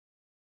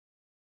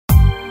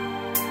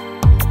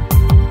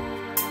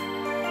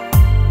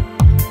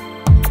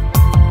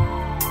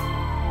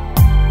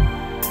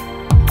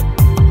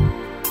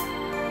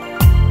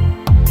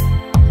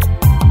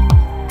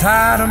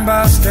I'm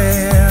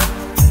busted.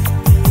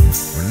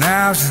 Well,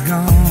 now she's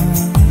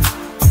gone.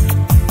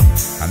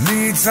 I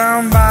need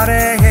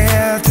somebody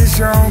here to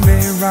show me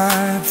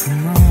right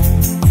from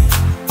wrong.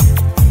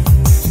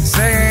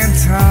 Saying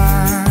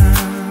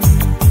time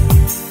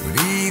would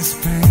ease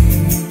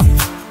pain.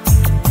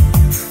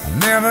 I'm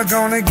never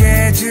gonna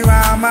get you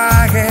out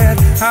my head.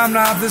 I'm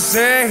not the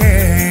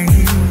same.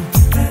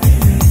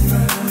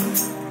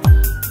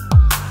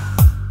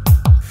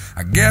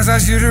 I guess I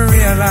should have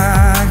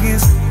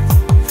realized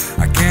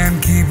I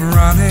can't keep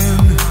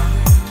running.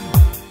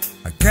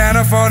 I can't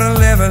afford to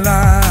live a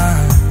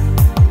lie.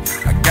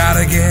 I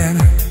gotta get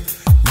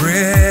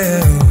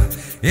real.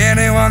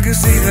 Anyone can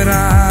see that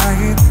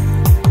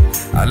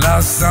I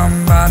lost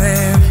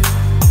somebody,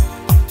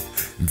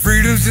 and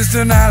freedom's just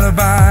an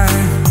alibi.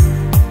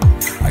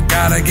 I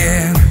gotta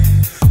get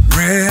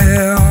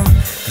real,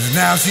 'cause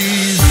now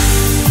she's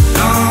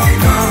long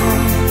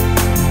gone.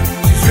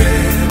 She's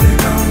really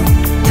gone,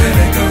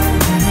 really gone.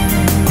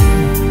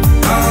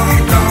 Long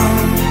gone.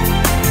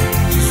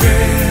 She's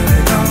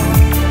really gone.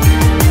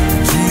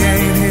 She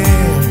ain't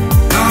here.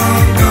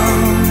 Long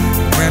gone.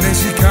 When is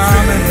she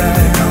coming back?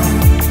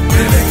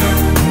 Really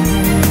gone.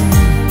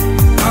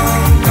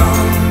 Long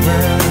gone.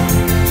 Well,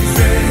 she's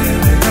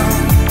really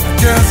gone. I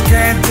just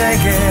can't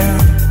take it.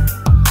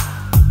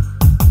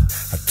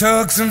 I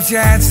took some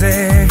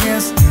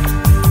chances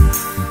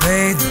and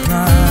paid the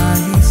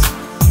price.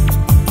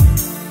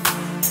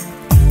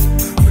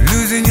 But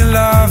losing your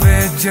love,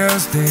 it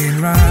just ain't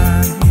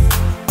right.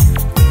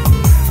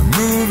 I'm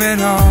moving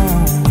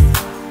on.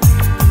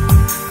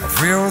 I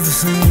feel the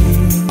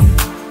same.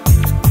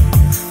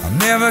 I'm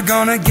never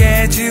gonna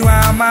get you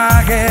out my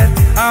head.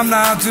 I'm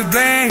not to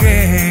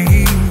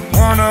blame.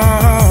 Oh no.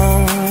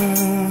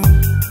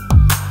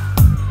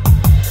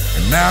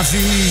 And now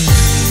she's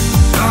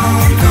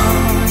long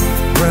gone.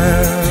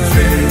 Well, she's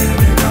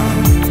really gone,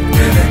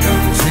 really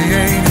gone. She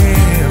ain't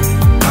here.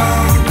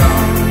 Long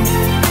gone.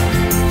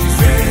 She's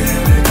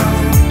really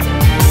gone.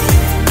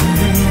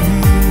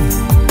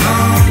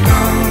 Long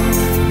gone.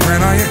 When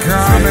are you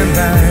coming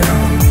back?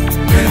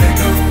 Really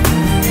gone.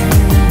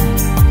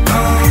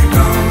 Long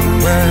gone.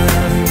 Well,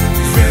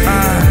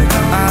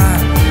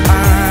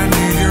 I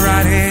need you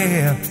right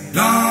here.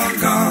 Long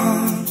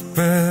gone.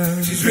 Well,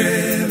 she's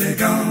really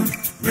gone,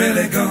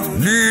 really gone.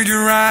 Need you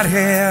right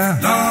here.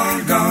 Long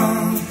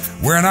gone.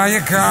 When are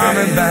you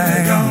coming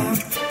back? Long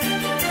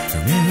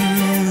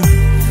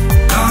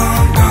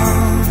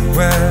gone.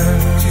 Well,